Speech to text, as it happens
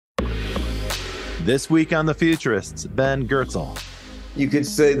This week on The Futurists, Ben Goertzel. You could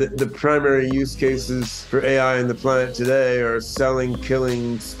say that the primary use cases for AI on the planet today are selling,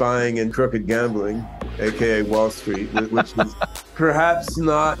 killing, spying, and crooked gambling, aka Wall Street, which is perhaps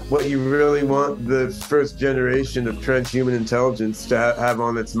not what you really want the first generation of transhuman intelligence to have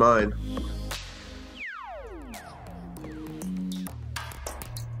on its mind.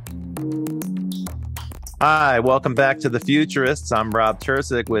 Hi, welcome back to The Futurists. I'm Rob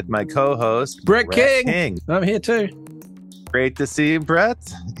Tercek with my co-host, Brett King. I'm here too. Great to see you,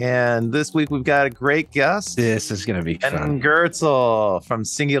 Brett. And this week we've got a great guest. This is going to be Ben fun. Goertzel from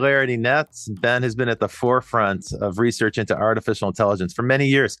SingularityNet. Ben has been at the forefront of research into artificial intelligence for many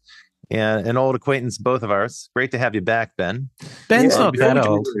years. And an old acquaintance, both of ours. Great to have you back, Ben. Ben's not that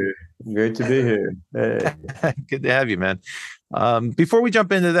old. Great to be here. Hey. Good to have you, man. Before we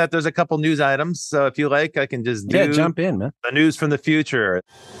jump into that, there's a couple news items. So if you like, I can just jump in, man. The news from the future.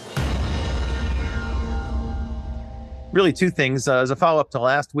 Really two things. As a follow-up to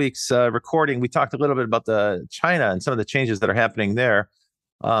last week's recording, we talked a little bit about China and some of the changes that are happening there.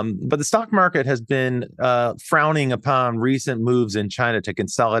 But the stock market has been frowning upon recent moves in China to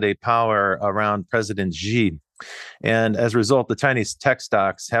consolidate power around President Xi. And as a result, the Chinese tech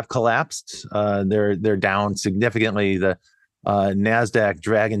stocks have collapsed. They're down significantly. The NASDAQ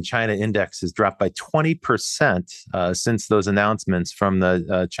Dragon China Index has dropped by 20% since those announcements from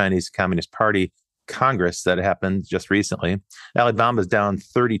the Chinese Communist Party Congress that happened just recently. Alibaba is down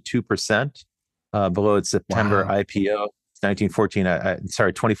 32% below its September IPO. 2014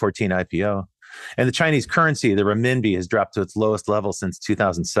 IPO. And the Chinese currency, the renminbi, has dropped to its lowest level since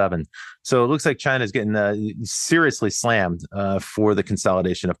 2007. So it looks like China is getting seriously slammed for the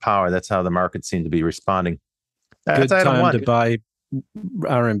consolidation of power. That's how the markets seem to be responding. Good time to buy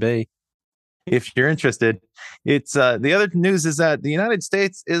RMB. If you're interested. It's the other news is that the United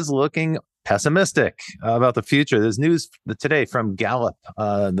States is looking pessimistic about the future. There's news today from Gallup,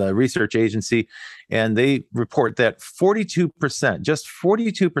 the research agency, and they report that 42%, just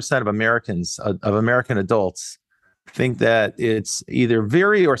 42% of Americans, of American adults, think that it's either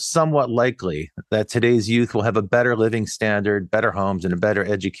very or somewhat likely that today's youth will have a better living standard, better homes, and a better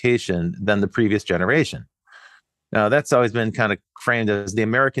education than the previous generation. Now, that's always been kind of framed as the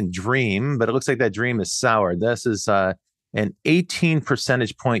American dream, but it looks like that dream is soured. This is an 18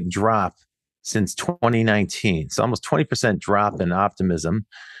 percentage point drop since 2019. So almost 20% drop in optimism.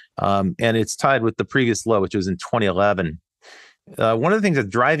 And it's tied with the previous low, which was in 2011. One of the things that's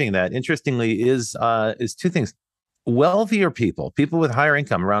driving that, interestingly, is two things. Wealthier people with higher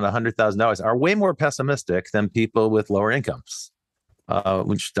income, around $100,000, are way more pessimistic than people with lower incomes,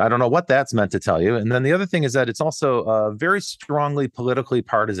 which I don't know what that's meant to tell you. And then the other thing is that it's also a very strongly politically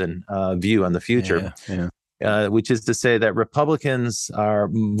partisan view on the future. Which is to say that Republicans are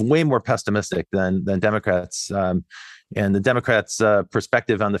way more pessimistic than Democrats. And the Democrats'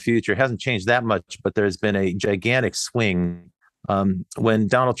 perspective on the future hasn't changed that much, but there's been a gigantic swing. When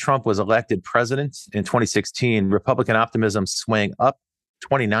Donald Trump was elected president in 2016, Republican optimism swung up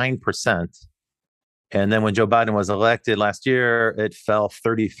 29%. And then when Joe Biden was elected last year, it fell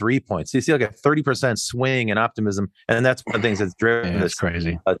 33 points. So you see like a 30% swing in optimism. And that's one of the things that's driven this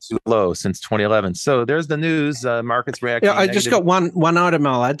crazy too low since 2011. So there's the news, markets reacting. Yeah, I just got one item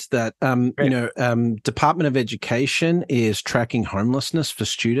I'll add to that. Department of Education is tracking homelessness for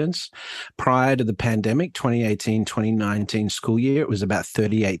students. Prior to the pandemic, 2018, 2019 school year, it was about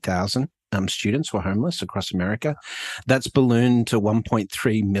 38,000. Students were homeless across America. That's ballooned to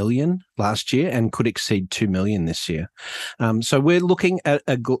 1.3 million last year and could exceed 2 million this year. So we're looking at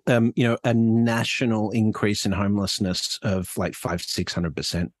a national increase in homelessness of like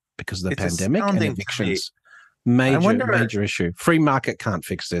 500-600% because of the pandemic and evictions. Major issue. Free market can't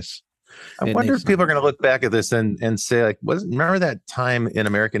fix this. I wonder if people are going to look back at this and say, like, remember that time in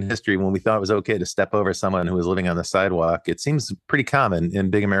American history when we thought it was okay to step over someone who was living on the sidewalk? It seems pretty common in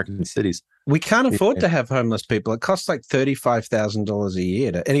big American cities. We can't afford to have homeless people. It costs like $35,000 a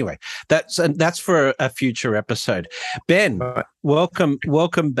year. Anyway, that's for a future episode. Ben, welcome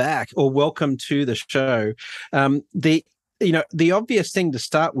back, or welcome to the show. The obvious thing to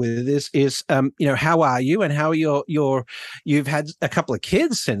start with is how are you, and how are you've had a couple of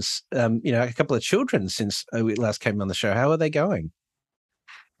kids since, a couple of children since we last came on the show. How are they going?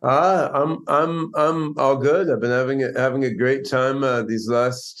 I'm all good. I've been having a great time these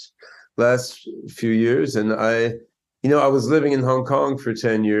last few years, and I was living in Hong Kong for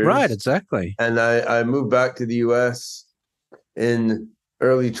 10 years. Right, exactly. And I moved back to the US in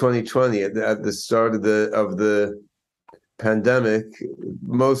early 2020 at the start of the pandemic,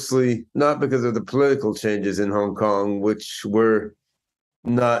 mostly not because of the political changes in Hong Kong, which were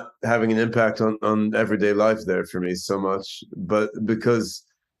not having an impact on everyday life there for me so much, but because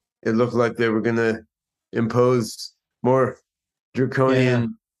it looked like they were going to impose more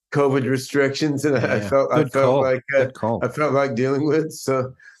draconian COVID restrictions, and I felt like dealing with.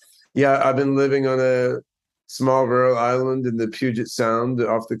 So yeah, I've been living on a small rural island in the Puget Sound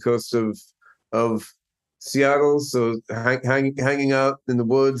off the coast of Seattle. So hanging out in the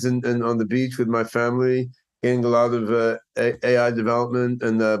woods and on the beach with my family, getting a lot of AI development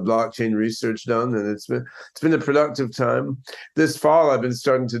and blockchain research done, and it's been a productive time. This fall, I've been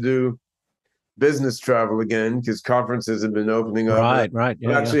starting to do business travel again because conferences have been opening up. Right.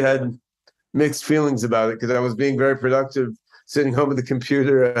 I've actually had mixed feelings about it because I was being very productive sitting home with the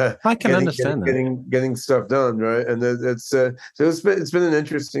computer. I can understand that. Getting stuff done, right? And so it's been an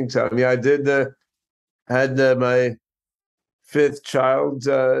interesting time. Yeah, I did had my fifth child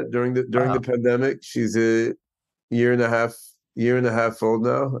during the pandemic. She's a year and a half old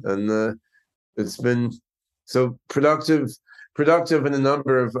now, and it's been so productive in a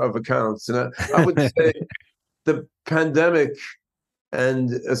number of accounts. And I would say the pandemic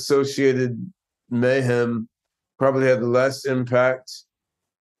and associated mayhem probably had less impact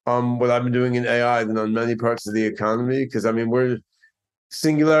on what I've been doing in AI than on many parts of the economy. Because I mean, we're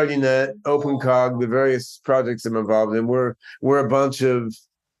SingularityNet, OpenCog, the various projects I'm involved in. We're a bunch of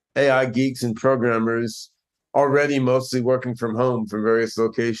AI geeks and programmers already mostly working from home from various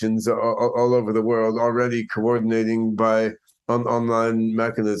locations all over the world, already coordinating by online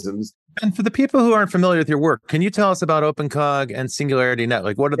mechanisms. And for the people who aren't familiar with your work, can you tell us about OpenCog and SingularityNet?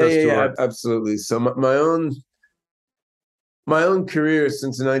 Like, what are those two? Yeah, absolutely. So my own career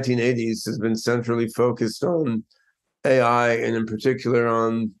since the 1980s has been centrally focused on AI, and in particular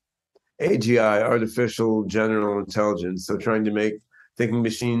on AGI, artificial general intelligence. So trying to make thinking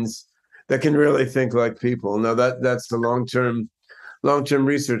machines that can really think like people. Now that's the long-term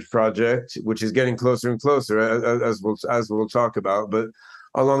research project, which is getting closer and closer, as we'll talk about. But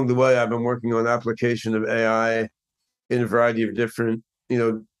along the way, I've been working on application of AI in a variety of different,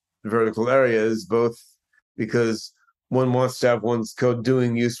 vertical areas, both because one wants to have one's code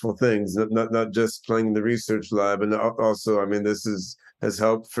doing useful things, not just playing in the research lab. And also, I mean, this has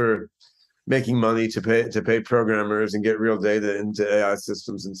helped for making money to pay programmers and get real data into AI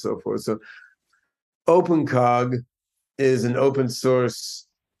systems and so forth. So OpenCog is an open source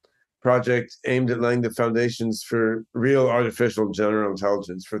project aimed at laying the foundations for real artificial general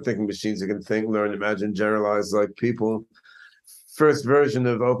intelligence, for thinking machines that can think, learn, imagine, generalize like people. First version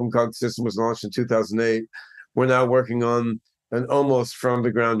of OpenCog system was launched in 2008. We're now working on an almost from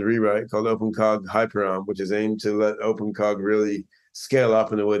the ground rewrite called OpenCog Hyperon, which is aimed to let OpenCog really scale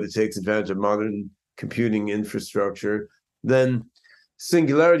up in a way that takes advantage of modern computing infrastructure. Then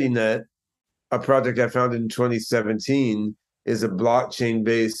SingularityNet, a project I founded in 2017, is a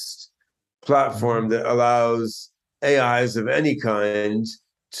blockchain-based platform that allows AIs of any kind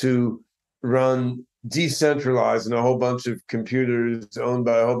to run decentralized in a whole bunch of computers owned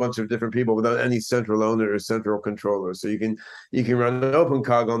by a whole bunch of different people without any central owner or central controller. So you can run an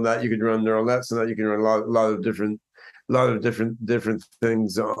OpenCog on that. You can run neural nets on that. You can run a lot of different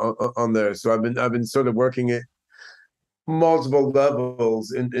things on there. So I've been sort of working at multiple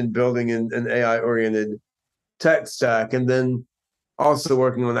levels in building an AI oriented tech stack, and then also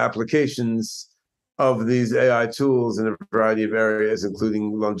working on applications of these AI tools in a variety of areas,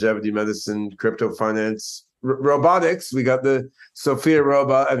 including longevity medicine, crypto finance, robotics. We got the Sophia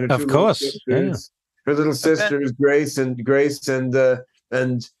robot and her of course, sisters, her little sisters, Grace and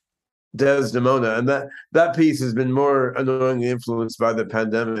Desdemona, and that piece has been more annoyingly influenced by the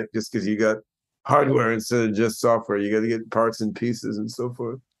pandemic, just because you got hardware instead of just software. You got to get parts and pieces and so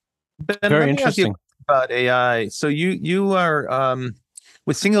forth. Ben, very interesting about AI. So you are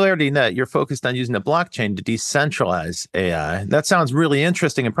with SingularityNet, you're focused on using a blockchain to decentralize AI. That sounds really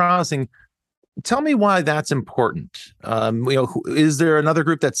interesting and promising. Tell me why that's important. Is there another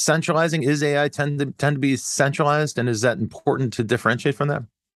group that's centralizing? Is AI tend to be centralized, and is that important to differentiate from that?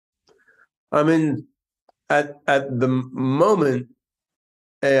 I mean, at the moment,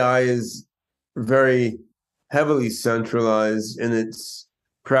 AI is very heavily centralized in its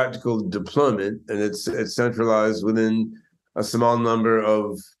practical deployment, and it's centralized within a small number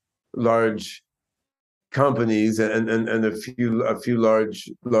of large companies and a few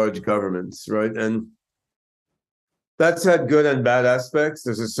large governments, right? And that's had good and bad aspects.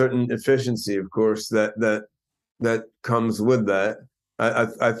 There's a certain efficiency, of course, that comes with that.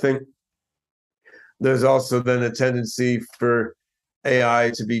 I think there's also then a tendency for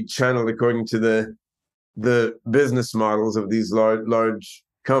AI to be channeled according to the business models of these large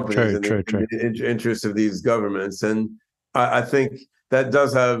companies and the interests of these governments. And I think that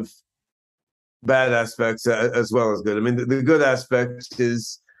does have bad aspects as well as good. I mean, the good aspect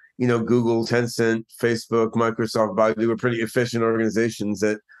is, Google, Tencent, Facebook, Microsoft, Baidu are pretty efficient organizations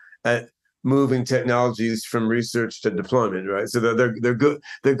at moving technologies from research to deployment, right? So they're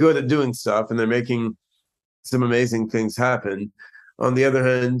good at doing stuff, and they're making some amazing things happen. On the other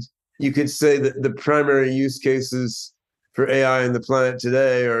hand, you could say that the primary use cases for AI on the planet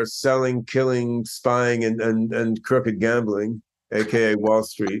today are selling, killing, spying, and crooked gambling, aka Wall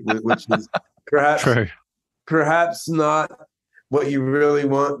Street, which is perhaps not what you really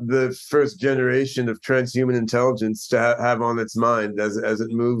want the first generation of transhuman intelligence to have on its mind as it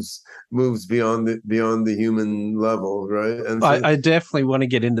moves beyond the human level, right? And so, I definitely want to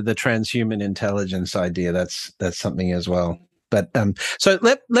get into the transhuman intelligence idea. That's something as well. But so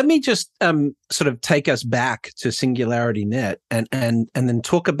let me just sort of take us back to SingularityNet and then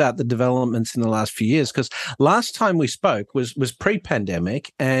talk about the developments in the last few years, because last time we spoke was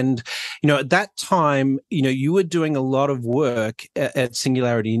pre-pandemic, and at that time you were doing a lot of work at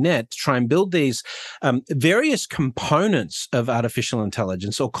SingularityNet to try and build these various components of artificial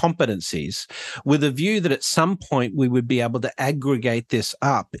intelligence or competencies, with a view that at some point we would be able to aggregate this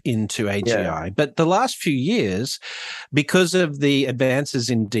up into AGI. Yeah. But the last few years, because of the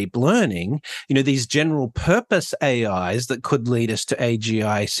advances in deep learning, these general purpose AIs that could lead us to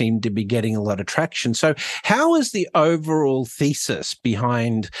AGI seem to be getting a lot of traction. So how has the overall thesis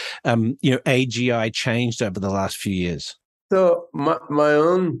behind, AGI changed over the last few years? So my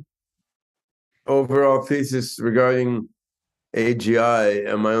own overall thesis regarding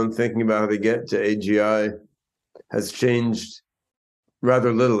AGI and my own thinking about how to get to AGI has changed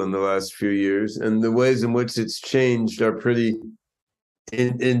rather little in the last few years, and the ways in which it's changed are pretty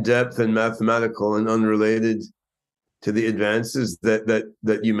in depth and mathematical and unrelated to the advances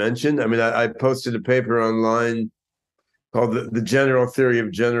that you mentioned. I mean, I posted a paper online called the General Theory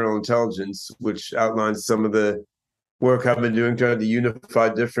of General Intelligence, which outlines some of the work I've been doing trying to unify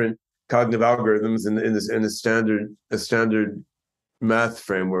different cognitive algorithms in a standard math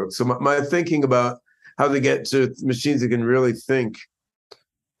framework. So my thinking about how to get to machines that can really think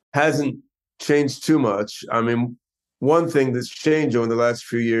hasn't changed too much. I mean, one thing that's changed over the last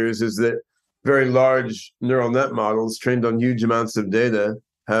few years is that very large neural net models trained on huge amounts of data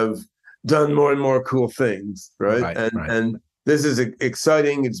have done more and more cool things, right? And this is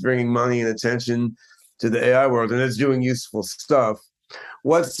exciting. It's bringing money and attention to the AI world, and it's doing useful stuff.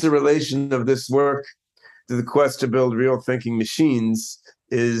 What's the relation of this work to the quest to build real thinking machines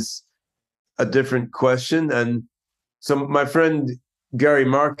is a different question. And so my friend Gary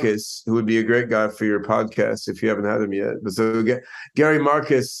Marcus, who would be a great guy for your podcast if you haven't had him yet. But so Gary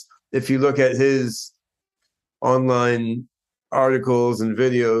Marcus, if you look at his online articles and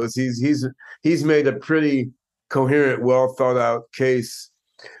videos, he's made a pretty coherent, well thought out case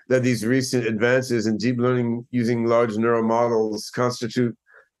that these recent advances in deep learning using large neural models constitute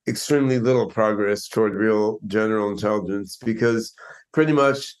extremely little progress toward real general intelligence, because pretty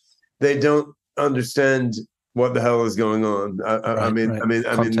much they don't understand what the hell is going on. I mean,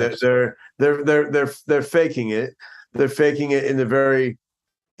 they're faking it. They're faking it in a very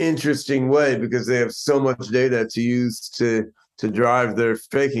interesting way because they have so much data to use to drive their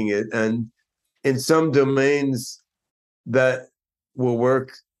faking it. And in some domains that will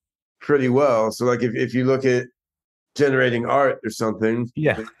work pretty well. So like if you look at generating art or something.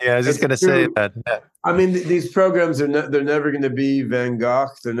 Yeah, I was just going to say that. I mean, these programs they're never going to be Van Gogh.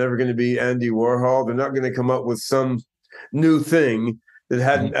 They're never going to be Andy Warhol. They're not going to come up with some new thing that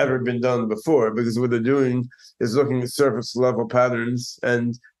hadn't ever been done before, because what they're doing is looking at surface level patterns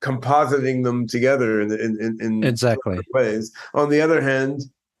and compositing them together in exactly ways. On the other hand,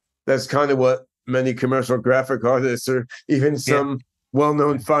 that's kind of what many commercial graphic artists or even some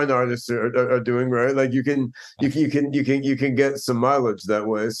well-known fine artists are doing, right? Like you can get some mileage that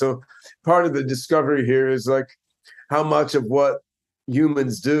way. So part of the discovery here is like how much of what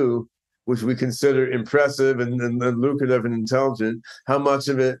humans do, which we consider impressive and lucrative and intelligent, how much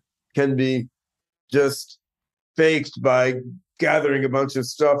of it can be just faked by gathering a bunch of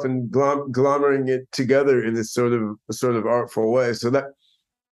stuff and glommering it together in this sort of artful way. So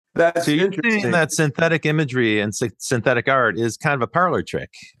that's so you're interesting. saying that synthetic imagery and synthetic art is kind of a parlor trick.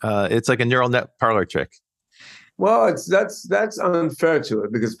 It's like a neural net parlor trick. Well, that's unfair to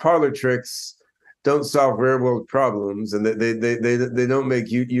it, because parlor tricks don't solve real world problems, and they don't make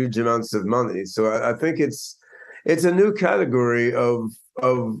huge amounts of money. So I think it's a new category of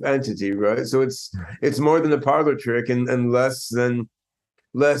entity, right? So it's more than a parlor trick and less than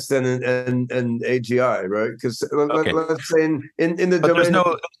less than an AGI, right? Because Okay. let's say in the But domain there's of,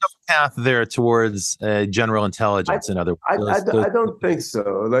 no path there towards general intelligence. In other words, I don't think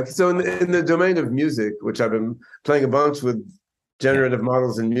so. Like, so in the domain of music, which I've been playing a bunch with generative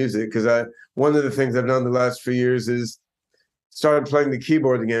models in music, because one of the things I've done the last few years is started playing the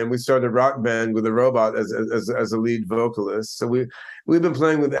keyboard again. We started a rock band with a robot as a lead vocalist. So we've been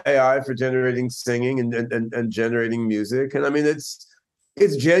playing with AI for generating singing and generating music. And I mean,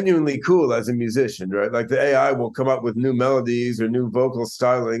 it's genuinely cool as a musician, right? Like the AI will come up with new melodies or new vocal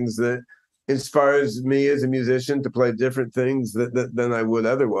stylings that inspires me as a musician to play different things than I would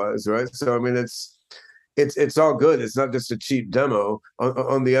otherwise, right? So I mean, it's all good. It's not just a cheap demo.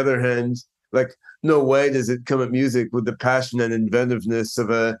 On the other hand, like, no way does it come at music with the passion and inventiveness of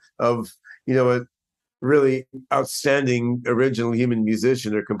a really outstanding original human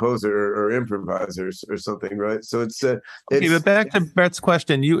musician or composer or improviser or something, right? So it's okay, but back to Brett's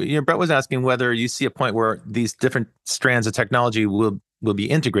question, Brett was asking whether you see a point where these different strands of technology will be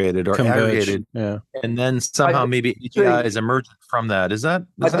integrated or aggregated, and then somehow maybe AGI is emergent from that.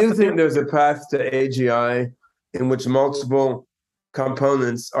 I do think there's a path to AGI in which multiple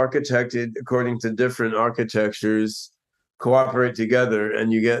components architected according to different architectures cooperate together,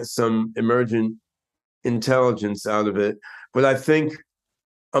 and you get some emergent intelligence out of it. But I think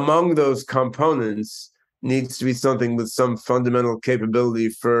among those components needs to be something with some fundamental capability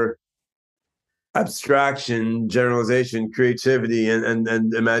for abstraction, generalization, creativity,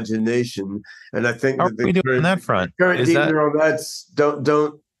 and imagination. And I think that we doing on that front? Current deep neural nets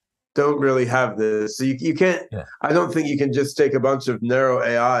don't really have this. So you can't. Yeah. I don't think you can just take a bunch of narrow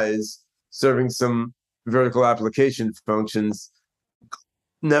AIs serving some vertical application functions,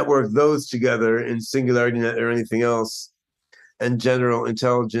 network those together in SingularityNet or anything else, and general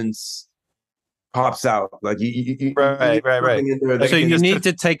intelligence pops out. Like you right. So you need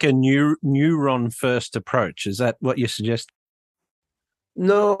to take a neuron first approach. Is that what you suggest?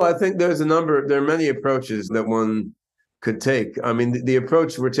 No, I think there are many approaches that one could take. I mean, the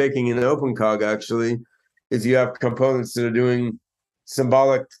approach we're taking in OpenCog actually is you have components that are doing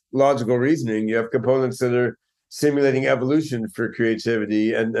symbolic logical reasoning. You have components that are simulating evolution for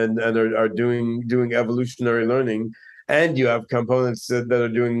creativity and are doing evolutionary learning, and you have components that are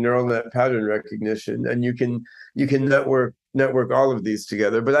doing neural net pattern recognition, and you can network all of these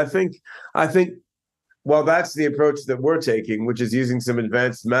together. But I think while that's the approach that we're taking, which is using some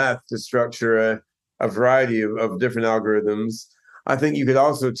advanced math to structure a variety of different algorithms, I think you could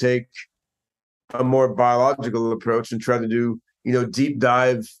also take a more biological approach and try to do deep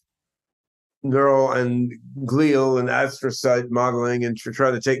dive neural and glial and astrocyte modeling and try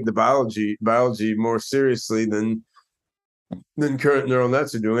to take the biology more seriously than current neural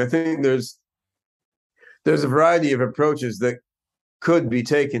nets are doing. I think there's a variety of approaches that could be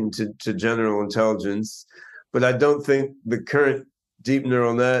taken to general intelligence, but I don't think the current deep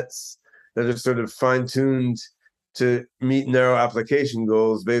neural nets that are sort of fine-tuned to meet narrow application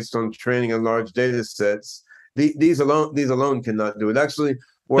goals based on training on large data sets, these alone cannot do it. Actually,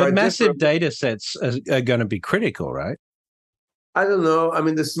 but massive data sets are going to be critical, right? I don't know. I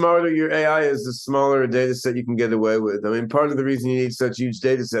mean, the smarter your AI is, the smaller a data set you can get away with. I mean, part of the reason you need such huge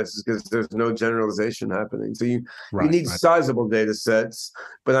data sets is because there's no generalization happening. So you need sizable data sets.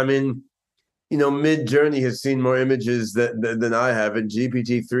 But I mean, Mid-Journey has seen more images than I have, and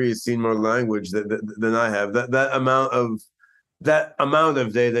GPT-3 has seen more language than I have. That amount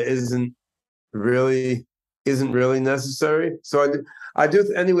of data isn't really necessary. So I do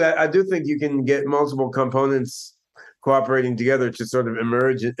think you can get multiple components cooperating together to sort of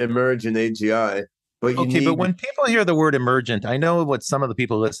emerge in AGI. But but when people hear the word emergent, I know what some of the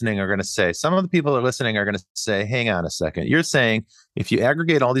people listening are going to say. Some of the people listening are going to say, hang on a second. You're saying if you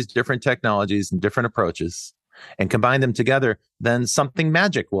aggregate all these different technologies and different approaches and combine them together, then something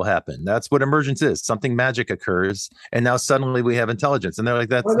magic will happen. That's what emergence is. Something magic occurs, and now suddenly we have intelligence. And they're like,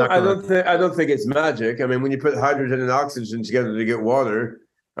 that's not. I don't think it's magic. I mean, when you put hydrogen and oxygen together to get water,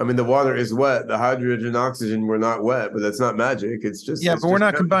 I mean, the water is wet. The hydrogen and oxygen were not wet, but that's not magic. It's just but we're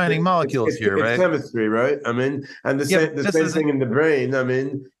not combining molecules here, right? It's chemistry, right? I mean, and the same thing in the brain. I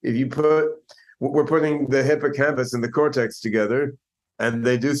mean, if we're putting the hippocampus and the cortex together, and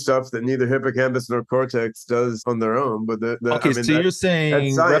they do stuff that neither hippocampus nor cortex does on their own. But you're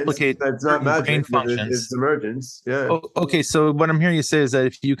saying replicate that's not magic. Brain functions. It's emergence. Yeah. Okay, so what I'm hearing you say is that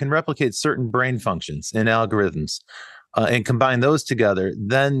if you can replicate certain brain functions in algorithms, and combine those together,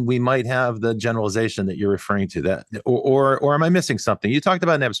 then we might have the generalization that you're referring to. That, or am I missing something? You talked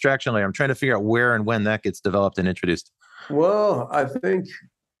about an abstraction layer. I'm trying to figure out where and when that gets developed and introduced. Well, I think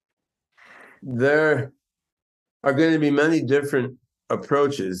there are going to be many different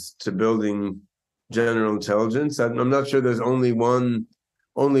approaches to building general intelligence. I'm not sure there's only one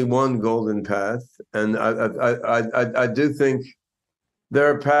golden path, and I do think there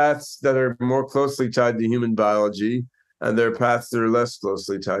are paths that are more closely tied to human biology, and there are paths that are less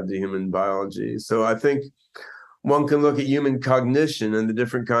closely tied to human biology. So I think one can look at human cognition and the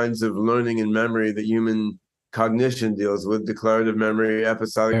different kinds of learning and memory that human cognition deals with: declarative memory,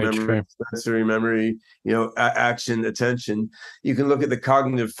 episodic memory, sensory memory, action, attention. You can look at the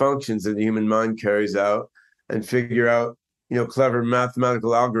cognitive functions that the human mind carries out and figure out, clever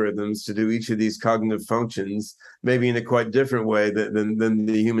mathematical algorithms to do each of these cognitive functions, maybe in a quite different way than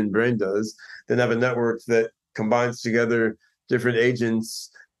the human brain does. Then have a network that combines together different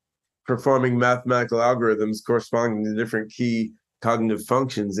agents performing mathematical algorithms corresponding to different key cognitive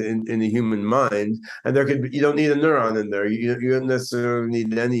functions in the human mind. And you don't need a neuron in there. You don't necessarily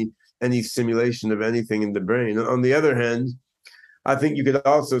need any simulation of anything in the brain. On the other hand, I think you could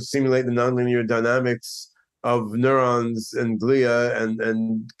also simulate the nonlinear dynamics of neurons and glia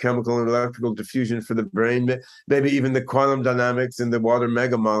and chemical and electrical diffusion for the brain, maybe even the quantum dynamics in the water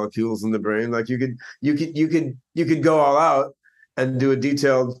megamolecules in the brain. Like you could go all out and do a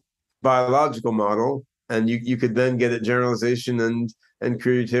detailed biological model, and you could then get at generalization and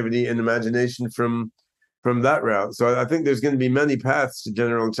creativity and imagination from that route. So I think there's going to be many paths to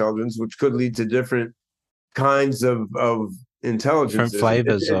general intelligence, which could lead to different kinds of intelligence. Different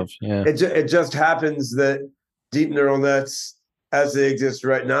flavors It just happens that deep neural nets, as they exist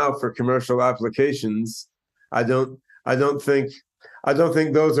right now for commercial applications, I don't think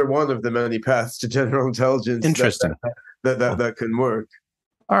those are one of the many paths to general intelligence. Interesting. That can work.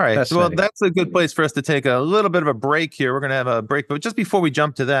 All right. Well, that's a good place for us to take a little bit of a break here. We're going to have a break, but just before we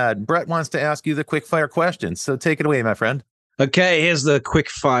jump to that, Brett wants to ask you the quick fire questions. So take it away, my friend. Okay, here's the quick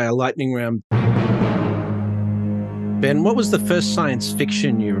fire lightning round. Ben, what was the first science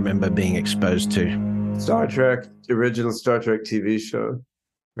fiction you remember being exposed to? Star Trek, the original Star Trek TV show.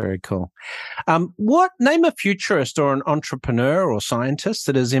 Very cool. Name a futurist or an entrepreneur or scientist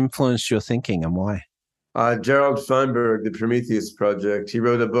that has influenced your thinking, and why? Gerald Feinberg, the Prometheus Project. He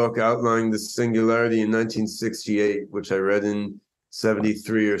wrote a book outlining the singularity in 1968, which I read in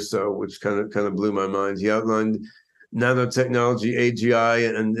 73 or so, which kind of blew my mind. He outlined nanotechnology,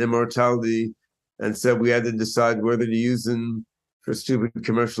 AGI, and immortality, and said we had to decide whether to use them for stupid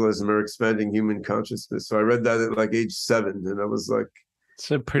commercialism or expanding human consciousness. So I read that at like age 7, and I was like,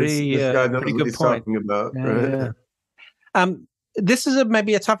 "It's a pretty good point." Talking about, yeah, right? Yeah. This is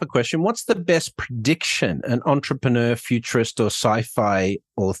maybe a tougher question. What's the best prediction an entrepreneur, futurist, or sci-fi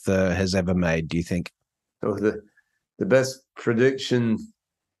author has ever made, do you think? Oh, the best prediction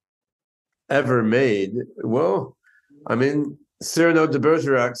ever made? Well, I mean, Cyrano de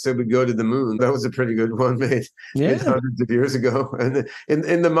Bergerac said we'd go to the moon. That was a pretty good one made hundreds of years ago. And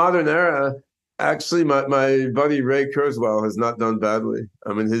in the modern era, actually, my buddy Ray Kurzweil has not done badly.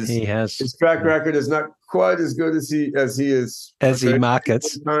 I mean, his track record is not quite as good as he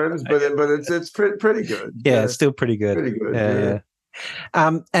markets times, but it's pretty good. Yeah, it's still pretty good. Pretty good.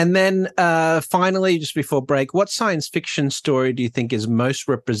 Yeah. And then finally, just before break, what science fiction story do you think is most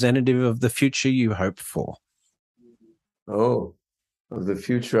representative of the future you hope for? Oh, of the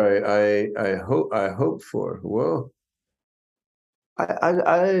future I hope for. Well,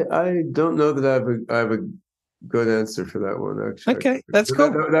 I don't know that I have a good answer for that one, actually. Okay, that's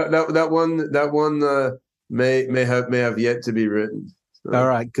cool. That one may have yet to be written. So. All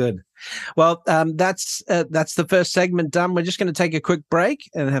right, good. Well, that's the first segment done. We're just going to take a quick break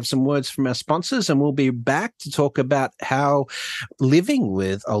and have some words from our sponsors, and we'll be back to talk about how living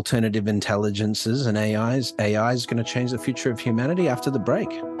with alternative intelligences and AI is going to change the future of humanity after the break.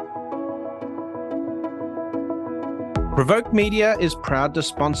 Provoke Media is proud to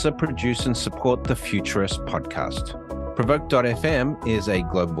sponsor, produce, and support the Futurists podcast. Provoke.fm is a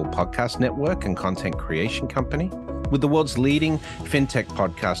global podcast network and content creation company with the world's leading fintech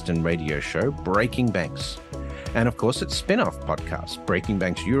podcast and radio show, Breaking Banks. And of course, its spin-off podcast, Breaking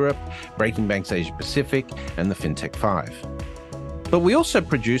Banks Europe, Breaking Banks Asia Pacific, and the FinTech 5. But we also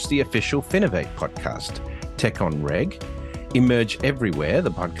produce the official Finovate podcast, Tech on Reg, Emerge Everywhere,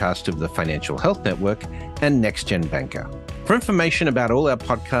 the podcast of the Financial Health Network, and Next Gen Banker. For information about all our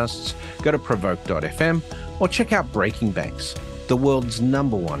podcasts, go to provoke.fm or check out Breaking Banks, the world's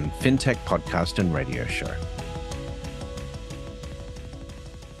 #1 fintech podcast and radio show.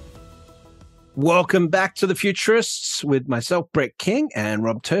 Welcome back to the Futurists with myself, Brett King, and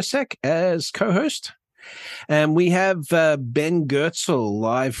Rob Tercek as co-host. And we have Ben Goertzel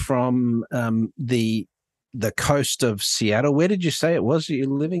live from the the coast of Seattle. Where did you say it was that you're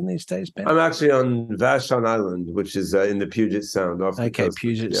living these days, Ben? I'm actually on Vashon Island, which is in the Puget Sound, off the coast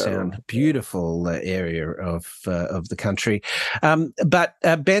Puget of Seattle. Sound, beautiful area of the country. But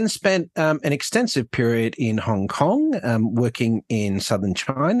Ben spent an extensive period in Hong Kong, working in southern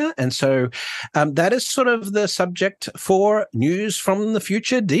China, and so that is sort of the subject for News from the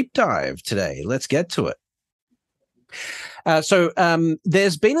Future Deep Dive today. Let's get to it. So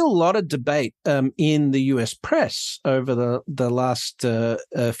there's been a lot of debate in the US press over the last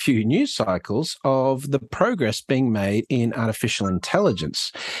few news cycles of the progress being made in artificial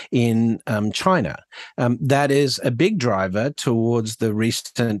intelligence in China. That is a big driver towards the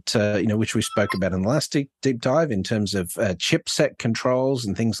recent, which we spoke about in the last deep dive in terms of chipset controls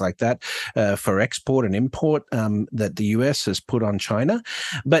and things like that for export and import that the US has put on China.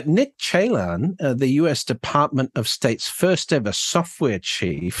 But Nick Chalan, the US Department of State's first ever software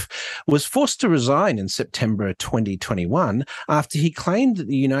chief, was forced to resign in September 2021 after he claimed that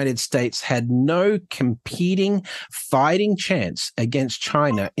the United States had no competing fighting chance against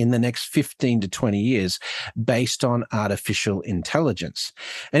China in the next 15 to 20 years based on artificial intelligence.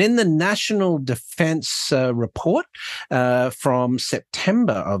 And in the National Defense Report from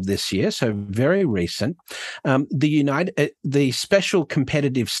September of this year, so very recent, the Special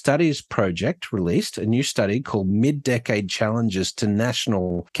Competitive Studies Project released a new study called Mid-Decade Challenges to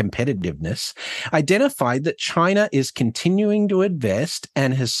National Competitiveness, identified that China is continuing to invest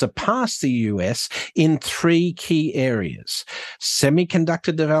and has surpassed the US in three key areas: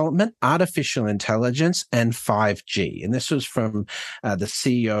 semiconductor development, artificial intelligence, and 5G. And this was from the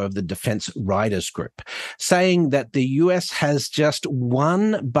CEO of the Defense Writers Group, saying that the US has just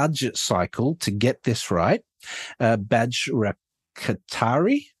one budget cycle to get this right.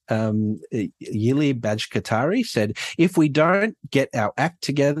 Yili Bajkatari said, if we don't get our act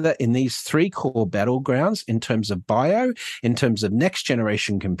together in these three core battlegrounds in terms of bio, in terms of next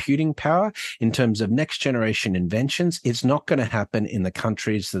generation computing power, in terms of next generation inventions, it's not going to happen in the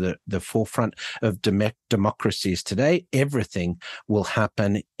countries that are the forefront of democracies today. Everything will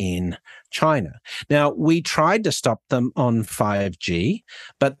happen in China. Now, we tried to stop them on 5G,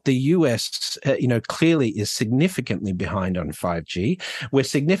 but the US, clearly is significantly behind on 5G. We're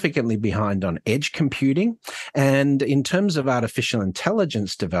significantly behind on edge computing. And in terms of artificial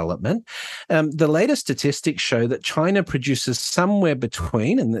intelligence development, the latest statistics show that China produces somewhere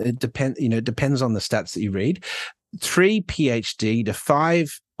between, and it depends on the stats that you read, 3 PhD to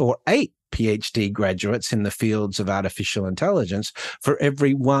 5 or 8 PhD graduates in the fields of artificial intelligence for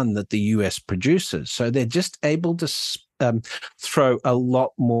every one that the US produces. So they're just able to throw a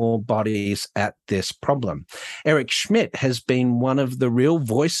lot more bodies at this problem. Eric Schmidt has been one of the real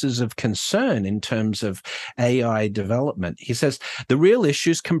voices of concern in terms of AI development. He says, the real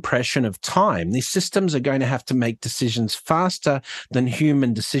issue is compression of time. These systems are going to have to make decisions faster than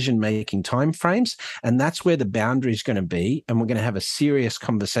human decision-making timeframes, and that's where the boundary is going to be, and we're going to have a serious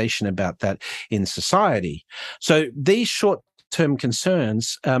conversation about that in society. So these short-term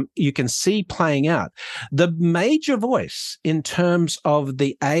concerns you can see playing out. The major voice in terms of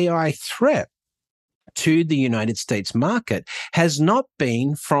the AI threat to the United States market has not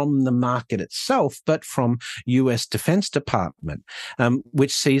been from the market itself, but from US Defense Department,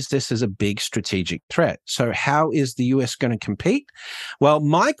 which sees this as a big strategic threat. So how is the US going to compete? Well,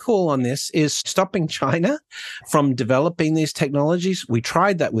 my call on this is stopping China from developing these technologies. We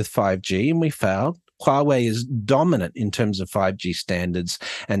tried that with 5G and we failed. Huawei is dominant in terms of 5G standards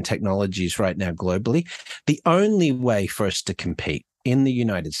and technologies right now globally. The only way for us to compete in the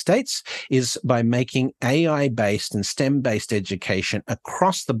United States is by making AI-based and STEM-based education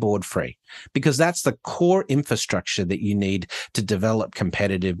across the board free, because that's the core infrastructure that you need to develop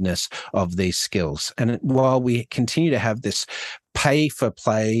competitiveness of these skills. And while we continue to have this pay for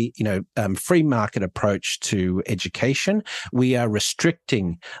play, free market approach to education, we are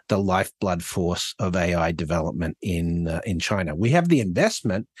restricting the lifeblood force of AI development in China. We have the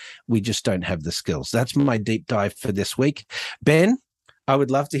investment, we just don't have the skills. That's my deep dive for this week. Ben, I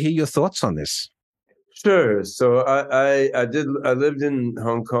would love to hear your thoughts on this. Sure. So I lived in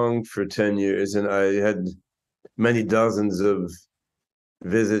Hong Kong for 10 years, and I had many dozens of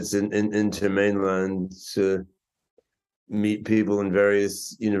visits into mainland to meet people in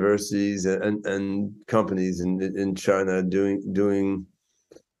various universities and companies in China doing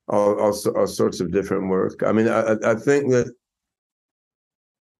all sorts of different work. I mean, I think that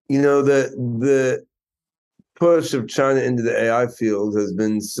the push of China into the AI field has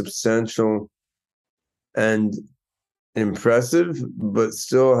been substantial and impressive, but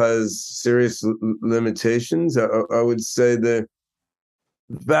still has serious limitations. I would say the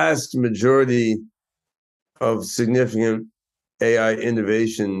vast majority of significant AI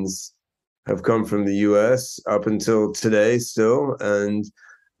innovations have come from the US up until today still, and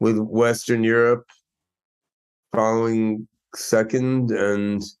with Western Europe following second,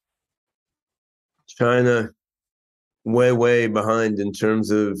 and China way behind in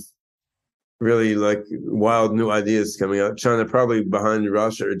terms of really like wild new ideas coming out. China probably behind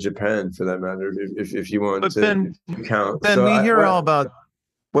Russia or Japan for that matter, if you want But to count. Ben, So we hear all about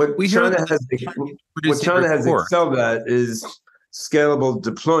what we hear China that has what China has excelled at is scalable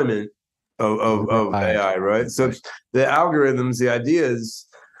deployment of Right. AI, right? So the algorithms, the ideas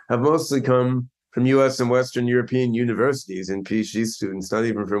have mostly come from US and Western European universities and PhD students, not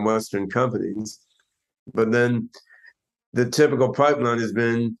even from Western companies. But then the typical pipeline has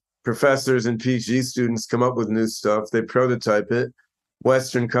been professors and PhD students come up with new stuff, they prototype it,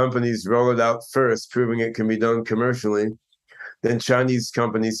 Western companies roll it out first, proving it can be done commercially. Then Chinese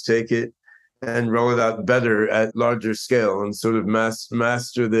companies take it and roll it out better at larger scale and sort of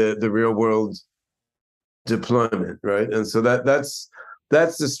master the real world deployment, right? And so that's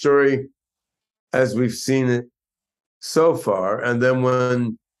the story as we've seen it so far. And then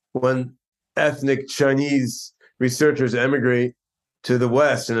when ethnic Chinese researchers emigrate to the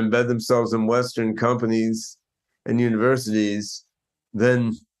West and embed themselves in Western companies and universities,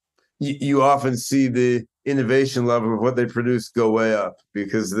 then you often see the innovation level of what they produce go way up,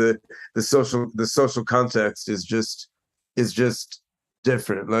 because the social context is just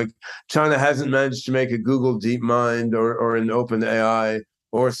different. Like China hasn't managed to make a Google DeepMind or an OpenAI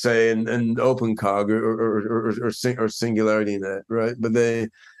or say an OpenCog or SingularityNet, right? But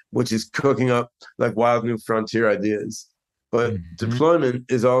which is cooking up like wild new frontier ideas. But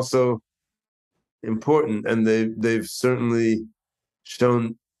deployment is also important, and they've certainly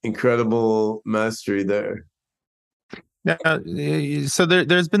shown incredible mastery there. Yeah, so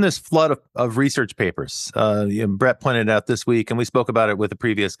there's been this flood of research papers. Brett pointed out this week, and we spoke about it with a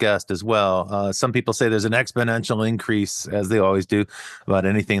previous guest as well. Some people say there's an exponential increase, as they always do, about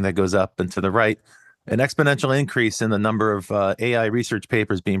anything that goes up and to the right. An exponential increase in the number of AI research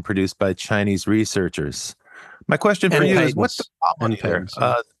papers being produced by Chinese researchers. My question for you is, what's the problem here?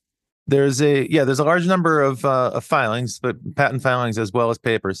 There's a large number of filings, but patent filings as well as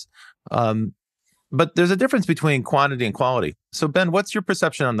papers. But there's a difference between quantity and quality. So, Ben, what's your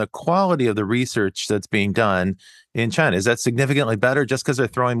perception on the quality of the research that's being done in China? Is that significantly better just because they're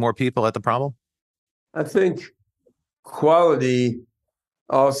throwing more people at the problem? I think quality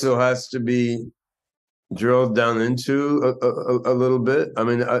also has to be drilled down into a little bit. I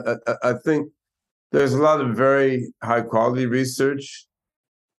mean, I think there's a lot of very high quality research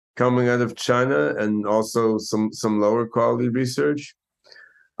coming out of China, and also some lower quality research.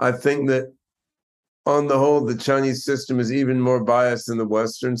 I think that on the whole, the Chinese system is even more biased than the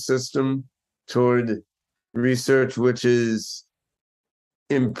Western system toward research, which is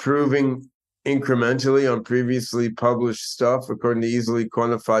improving incrementally on previously published stuff according to easily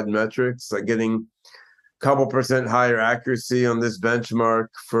quantified metrics, like getting a couple % higher accuracy on this benchmark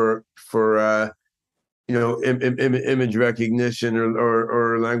for image recognition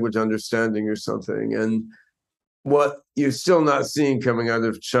or language understanding or something. And what you're still not seeing coming out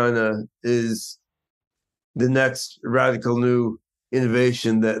of China is the next radical new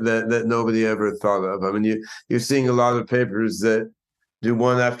innovation that nobody ever thought of. I mean, you're seeing a lot of papers that do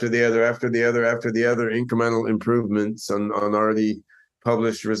one after the other, incremental improvements on already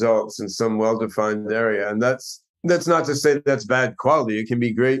published results in some well-defined area. And that's not to say that's bad quality. It can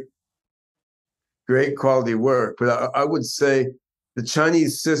be great quality work. But I would say the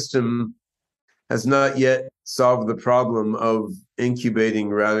Chinese system has not yet solved the problem of incubating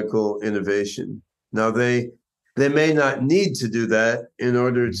radical innovation. Now, they may not need to do that in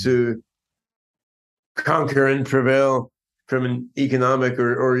order to conquer and prevail from an economic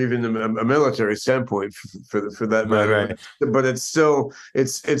or even a military standpoint, for that matter. Right. But it's still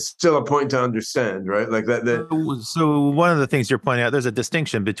a point to understand, right? Like that. So one of the things you're pointing out, there's a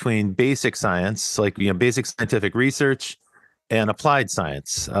distinction between basic science, like basic scientific research, and applied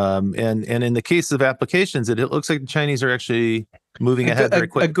science. And in the case of applications, it looks like the Chinese are actually moving ahead very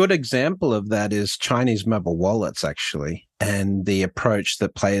quickly. A good example of that is Chinese mobile wallets, actually, and the approach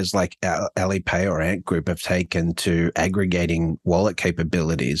that players like Alipay or Ant Group have taken to aggregating wallet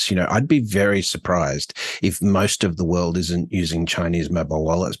capabilities. I'd be very surprised if most of the world isn't using Chinese mobile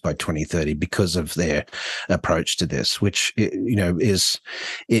wallets by 2030 because of their approach to this, which is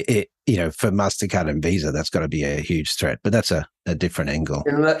for MasterCard and Visa, that's got to be a huge threat. But that's a different angle.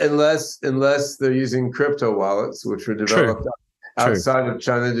 Unless they're using crypto wallets, which were developed outside of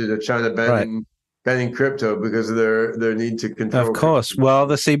China due to China banning banning crypto because of their need to control. Of course. Well,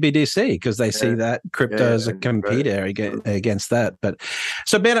 the CBDC, because they see that crypto as a competitor against that. But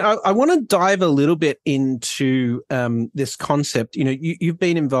so, Ben, I want to dive a little bit into this concept. You've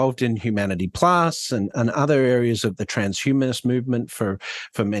been involved in Humanity Plus and other areas of the transhumanist movement for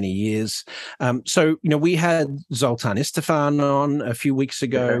many years. So, we had Zoltan Istefan on a few weeks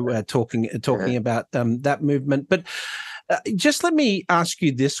ago talking about that movement. But just let me ask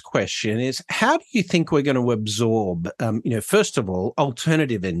you this question: is how do you think we're going to absorb, first of all,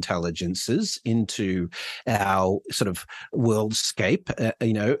 alternative intelligences into our sort of worldscape,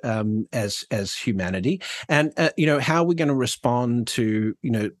 as humanity, and how are we going to respond to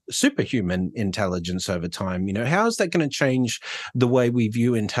superhuman intelligence over time? How is that going to change the way we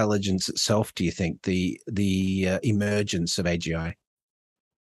view intelligence itself? Do you think the emergence of AGI?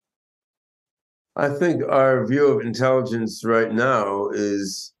 I think our view of intelligence right now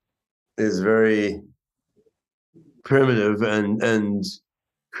is very primitive and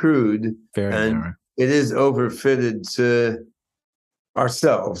crude, very and narrow. It is overfitted to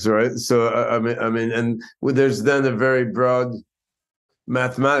ourselves, right? So I mean, and there's then a very broad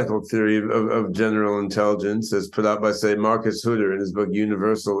mathematical theory of general intelligence, as put out by, say, Marcus Hutter in his book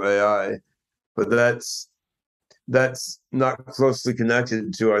Universal AI, but that's not closely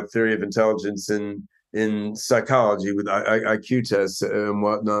connected to our theory of intelligence in psychology with IQ tests and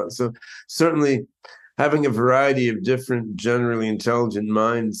whatnot. So certainly having a variety of different generally intelligent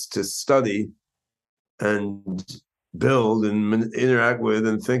minds to study and build and interact with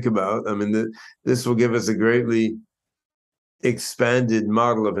and think about, I mean, this will give us a greatly expanded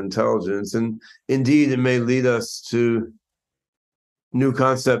model of intelligence. And indeed, it may lead us to new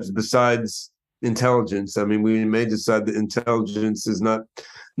concepts besides intelligence. I mean, we may decide that intelligence is not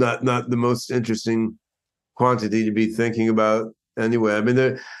the most interesting quantity to be thinking about anyway. I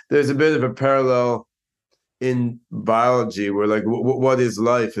mean, there's a bit of a parallel in biology where, like, what is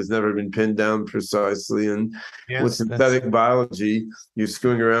life has never been pinned down precisely. And with synthetic biology, you're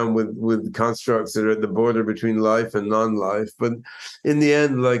screwing around with constructs that are at the border between life and non-life. But in the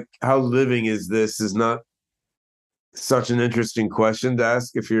end, like, how living is this is not such an interesting question to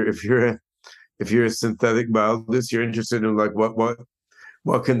ask. If you're a synthetic biologist, you're interested in, like,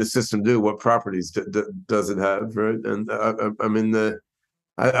 what can the system do? What properties does it have, right? And I mean,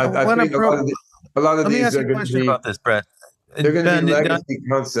 I think a lot of these are going to be about this, Brett. They're going to be legacy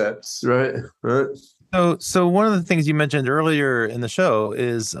concepts, right? So one of the things you mentioned earlier in the show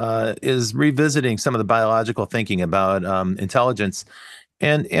is revisiting some of the biological thinking about intelligence.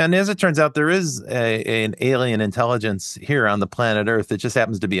 And as it turns out, there is an alien intelligence here on the planet Earth that just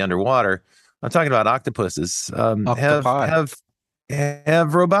happens to be underwater. I'm talking about octopuses.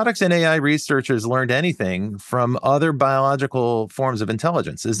 Have robotics and AI researchers learned anything from other biological forms of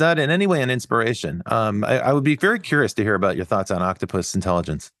intelligence? Is that in any way an inspiration? I would be very curious to hear about your thoughts on octopus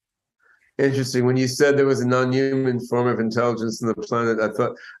intelligence. Interesting. When you said there was a non-human form of intelligence on the planet,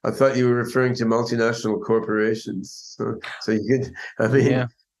 I thought you were referring to multinational corporations. So you could, I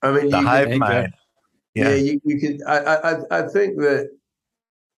mean, the hive mind. Yeah, you could. I think that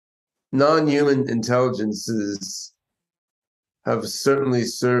non-human intelligences have certainly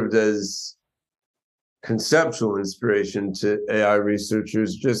served as conceptual inspiration to AI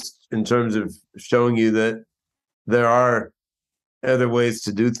researchers, just in terms of showing you that there are other ways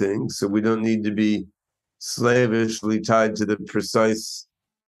to do things. So we don't need to be slavishly tied to the precise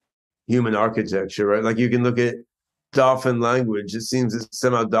human architecture, right? Like, you can look at dolphin language. It seems that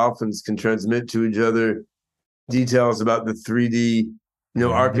somehow dolphins can transmit to each other details about the 3D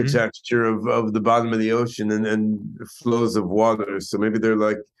architecture of the bottom of the ocean and flows of water. So maybe they're,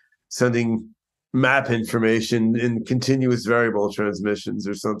 like, sending map information in continuous variable transmissions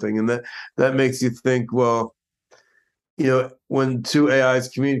or something. And that makes you think, well, when two AIs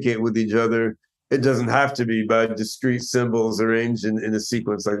communicate with each other, it doesn't have to be by discrete symbols arranged in a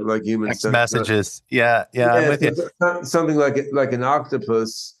sequence like humans send messages. Yeah, I'm with you. Something like an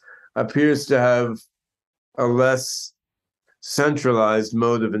octopus appears to have a less centralized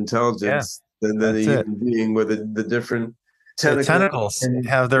mode of intelligence than a human being, where the different tentacles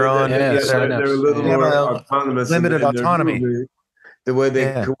have their own. They're a little more autonomous. Limited autonomy. The way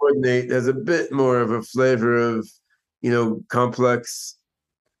they coordinate has a bit more of a flavor of complex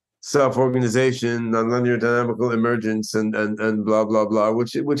self-organization, nonlinear dynamical emergence, and blah blah blah,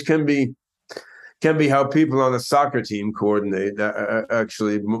 which can be how people on a soccer team coordinate,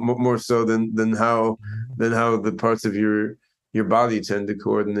 actually more so than how the parts of your your body tend to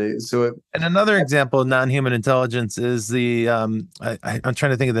coordinate. So and another example of non-human intelligence is the I'm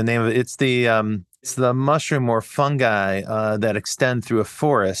trying to think of the name of it. It's the mushroom or fungi that extend through a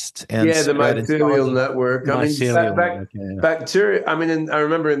forest and the spread mycelial network. I mean, bacteria. I mean, I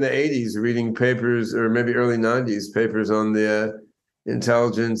remember in the 80s reading papers, or maybe early 90s papers on the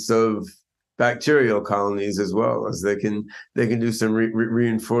intelligence of bacterial colonies, as well as they can do some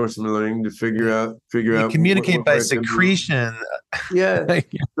reinforcement learning to figure out communicate what by secretion. Yeah.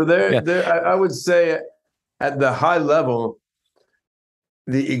 So I would say at the high level,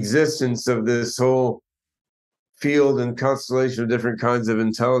 the existence of this whole field and constellation of different kinds of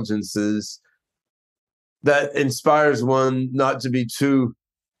intelligences that inspires one not to be too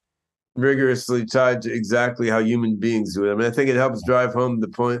rigorously tied to exactly how human beings do it. I mean, I think it helps drive home the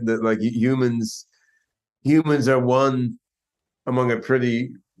point that like humans are one among a pretty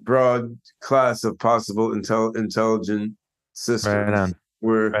broad class of possible intelligent systems.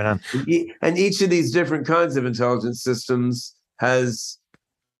 Right on. And each of these different kinds of intelligence systems has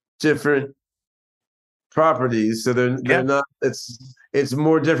different properties, so they're not. It's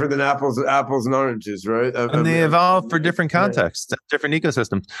more different than apples and oranges, right? And they evolve for different contexts, different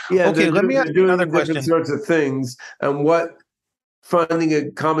ecosystems. Yeah. Okay, let me ask you another question. Different sorts of things, and finding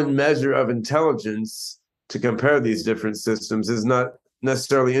a common measure of intelligence to compare these different systems is not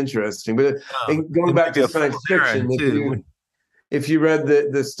necessarily interesting. But going back to science fiction, if you read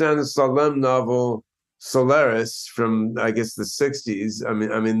the Stanislaw Lem novel Solaris from, I guess, the 60s,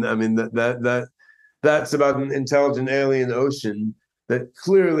 that's about an intelligent alien ocean that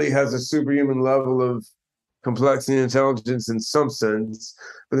clearly has a superhuman level of complexity and intelligence in some sense,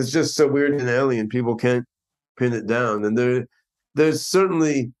 but it's just so weird and alien, people can't pin it down. And there's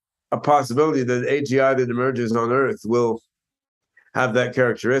certainly a possibility that AGI that emerges on Earth will have that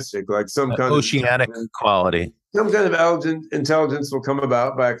characteristic, like some kind oceanic quality. Some kind of intelligence will come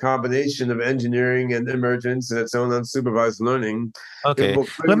about by a combination of engineering and emergence and its own unsupervised learning. Okay,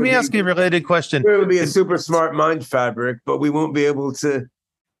 let me ask you a related question. It will be a super smart mind fabric, but we won't be able to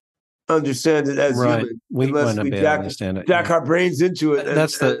understand it as humans unless we jack our brains into it.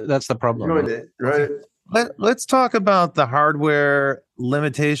 That's the problem. Right? Let's talk about the hardware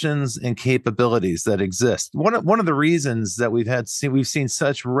limitations and capabilities that exist. One of the reasons that we've seen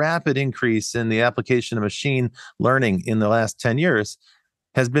such rapid increase in the application of machine learning in the last 10 years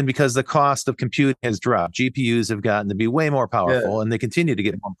has been because the cost of compute has dropped. GPUs have gotten to be way more powerful, and they continue to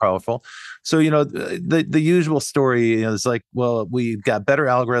get more powerful. So, the usual story is like, well, we've got better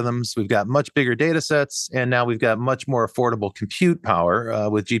algorithms, we've got much bigger data sets, and now we've got much more affordable compute power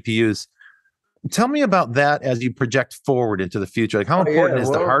with GPUs. Tell me about that as you project forward into the future. Like, how important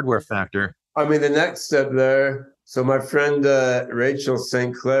is the hardware factor? I mean, the next step there. So my friend Rachel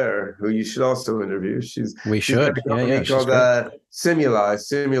St. Clair, who you should also interview, she's called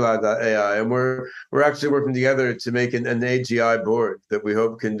Simuli.ai, and we're actually working together to make an AGI board that we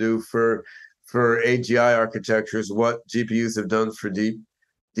hope can do for AGI architectures what GPUs have done for deep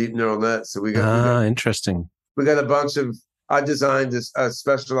neural nets. So we got interesting. We got a bunch of. I designed a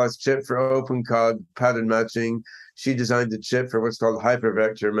specialized chip for OpenCog pattern matching. She designed a chip for what's called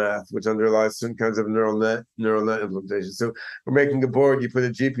hypervector math, which underlies some kinds of neural net implementation. So we're making a board. You put a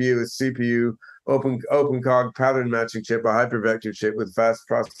GPU, a CPU, OpenCog pattern matching chip, a hypervector chip with fast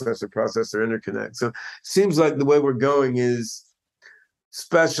processor interconnect. So it seems like the way we're going is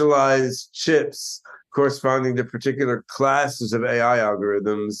specialized chips corresponding to particular classes of AI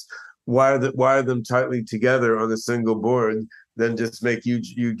algorithms, wire them tightly together on a single board, then just make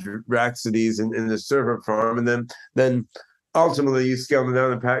huge rhapsodies in the server farm, and then ultimately you scale them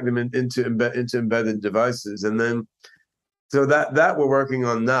down and pack them into embedded devices. And then so that we're working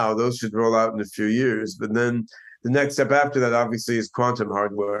on now. Those should roll out in a few years. But then the next step after that obviously is quantum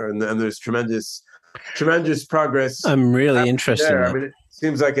hardware, and there's tremendous progress. I'm really interested there. I mean, it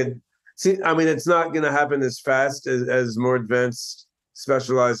seems like it's not going to happen as fast as more advanced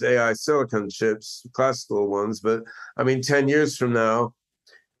specialized AI silicon chips, classical ones. But I mean, 10 years from now,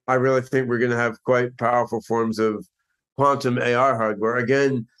 I really think we're going to have quite powerful forms of quantum AR hardware.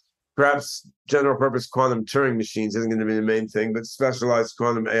 Again, perhaps general purpose quantum Turing machines isn't going to be the main thing, but specialized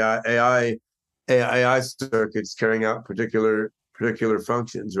quantum AI circuits carrying out particular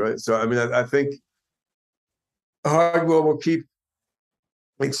functions, right? So, I mean, I think hardware will keep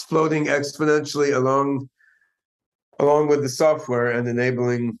exploding exponentially along with the software and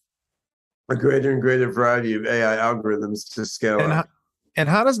enabling a greater and greater variety of AI algorithms to scale up. And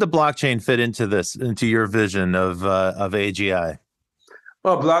how does the blockchain fit into your vision of AGI?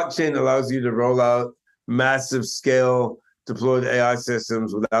 Well, blockchain allows you to roll out massive scale deployed AI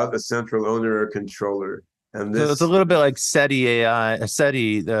systems without a central owner or controller. And So it's a this, little bit like SETI AI,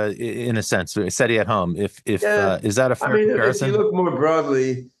 SETI in a sense, SETI at home. If yeah, is that a I fair mean, if you comparison? look more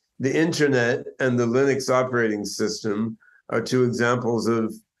broadly, the internet and the Linux operating system are two examples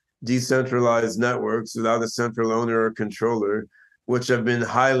of decentralized networks without a central owner or controller, which have been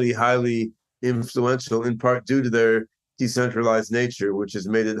highly, highly influential in part due to their decentralized nature, which has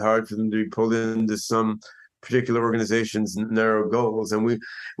made it hard for them to be pulled into some particular organization's narrow goals. And we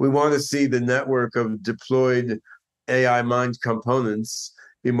want to see the network of deployed AI mind components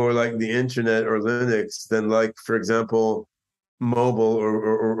be more like the internet or Linux than like, for example, mobile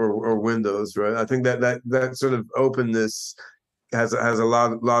or Windows, right? I think that sort of openness has a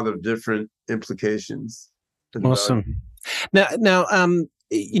lot of different implications and value. Awesome. Now,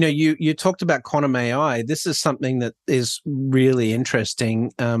 you talked about quantum AI. This is something that is really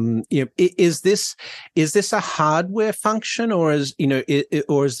interesting. Is this a hardware function, or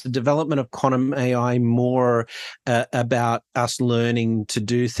or is the development of quantum AI more about us learning to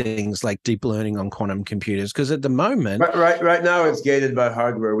do things like deep learning on quantum computers? Because at the moment, right now it's gated by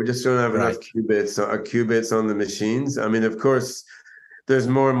hardware. We just don't have right, enough qubits on the machines. I mean, of course, there's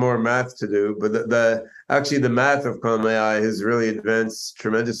more and more math to do, but actually the math of quantum AI has really advanced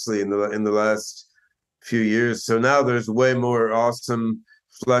tremendously in the last few years. So now there's way more awesome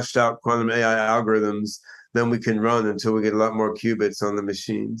fleshed out quantum AI algorithms than we can run until we get a lot more qubits on the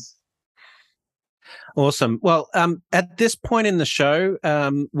machines. awesome. Well, at this point in the show,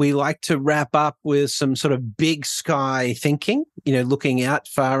 we like to wrap up with some sort of big sky thinking, looking out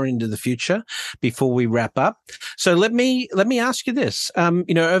far into the future before we wrap up. So let me ask you this,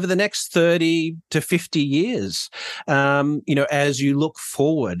 over the next 30 to 50 years, as you look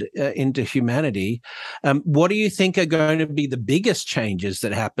forward into humanity, what do you think are going to be the biggest changes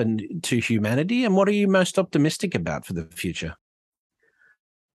that happen to humanity, and what are you most optimistic about for the future?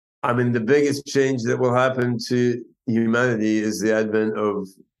 I mean, the biggest change that will happen to humanity is the advent of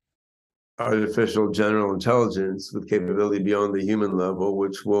artificial general intelligence with capability beyond the human level,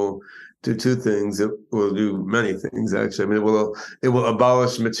 which will do two things. It will do many things, actually. I mean, it will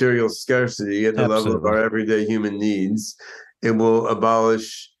abolish material scarcity at the level of Absolutely. our everyday human needs. It will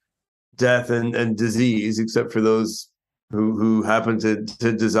abolish death and disease, except for those who happen to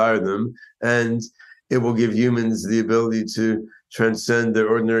desire them. And it will give humans the ability to transcend their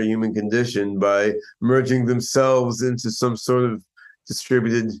ordinary human condition by merging themselves into some sort of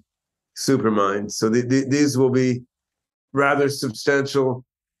distributed supermind. So these will be rather substantial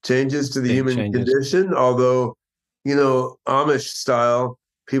changes to the Big human changes. condition, although, Amish style,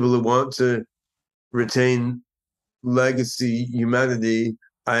 people who want to retain legacy humanity,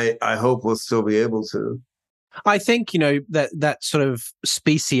 I hope will still be able to. I think, that sort of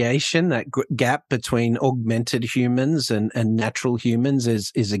speciation, that gap between augmented humans and natural humans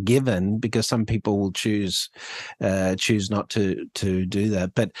is a given, because some people will choose not to do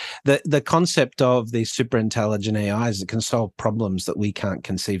that. But the concept of these super intelligent AIs that can solve problems that we can't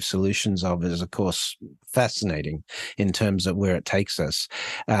conceive solutions of is, of course, fascinating in terms of where it takes us.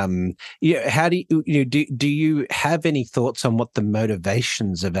 How do you have any thoughts on what the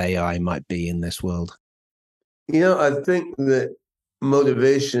motivations of AI might be in this world? I think that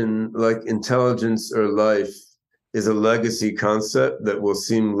motivation, like intelligence or life, is a legacy concept that will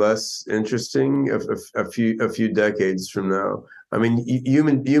seem less interesting a few decades from now. I mean,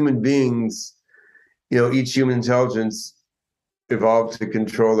 human beings, each human intelligence evolved to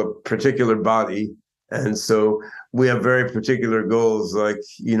control a particular body, and so we have very particular goals, like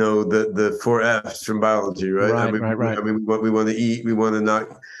the four F's from biology, right? Right, right. I mean, what we want to eat, we want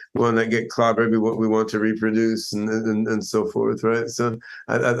to get clobbered, we want to reproduce, and so forth, right? So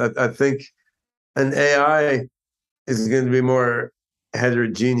I think an AI is going to be more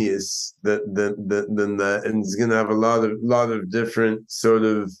heterogeneous than that, and it's going to have a lot of different sort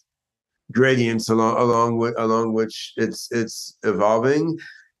of gradients along which it's evolving.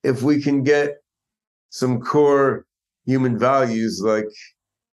 If we can get some core human values like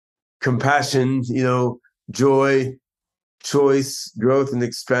compassion, joy, choice, growth, and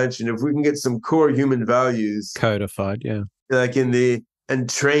expansion, if we can get some core human values Codified, yeah. like and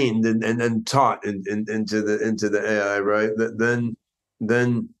trained and taught into the AI, right?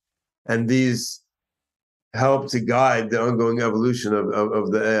 Then and these help to guide the ongoing evolution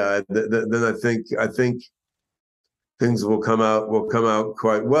of the AI. Then I think things will come out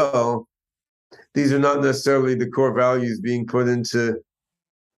quite well. These are not necessarily the core values being put into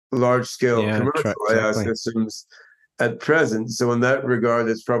large scale commercial AI Exactly. systems at present. So in that regard,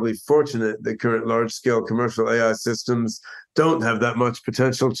 it's probably fortunate that current large scale commercial AI systems don't have that much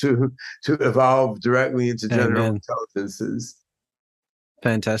potential to evolve directly into general Amen. intelligences.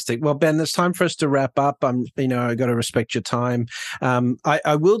 Fantastic. Well, Ben, it's time for us to wrap up. I got to respect your time.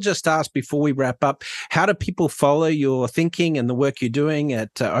 I will just ask before we wrap up, how do people follow your thinking and the work you're doing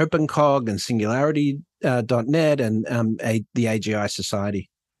at OpenCog and SingularityNet and the AGI Society?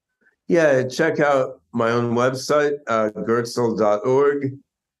 Yeah, check out my own website, Goertzel.org.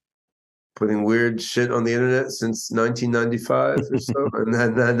 Putting weird shit on the internet since 1995 or so. And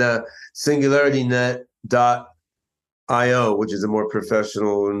then SingularityNet.io, which is a more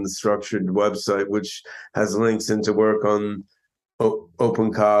professional and structured website, which has links into work on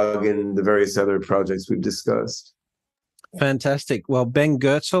OpenCog and the various other projects we've discussed. Fantastic. Well, Ben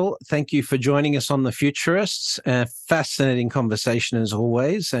Goertzel, thank you for joining us on The Futurists. Fascinating conversation as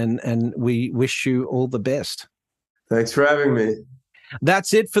always, and we wish you all the best. Thanks for having me.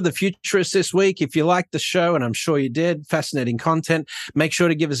 That's it for The Futurists this week. If you liked the show, and I'm sure you did, fascinating content, make sure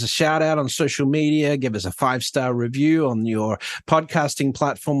to give us a shout out on social media, give us a 5-star review on your podcasting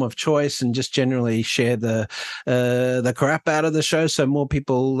platform of choice, and just generally share the crap out of the show so more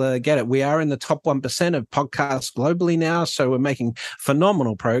people get it. We are in the top 1% of podcasts globally now, so we're making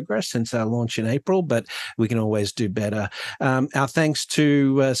phenomenal progress since our launch in April, but we can always do better. Our thanks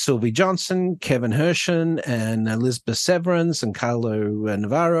to Sylvie Johnson, Kevin Hershen, and Elizabeth Severance, and Carlo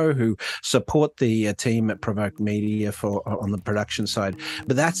Navarro, who support the team at Provoke Media on the production side.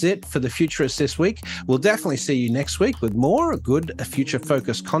 But that's it for The Futurists this week. We'll definitely see you next week with more good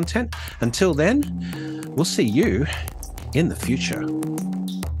future-focused content. Until then, we'll see you in the future.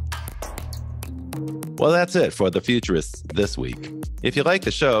 Well, that's it for The Futurists this week. If you like the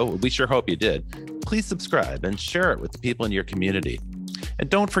show, we sure hope you did. Please subscribe and share it with the people in your community. And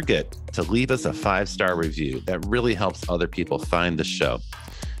don't forget to leave us a 5-star review. That really helps other people find the show.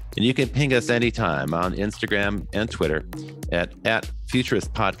 And you can ping us anytime on Instagram and Twitter at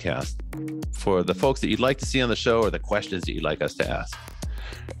Futurist Podcast for the folks that you'd like to see on the show or the questions that you'd like us to ask.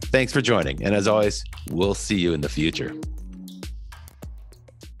 Thanks for joining. And as always, we'll see you in the future.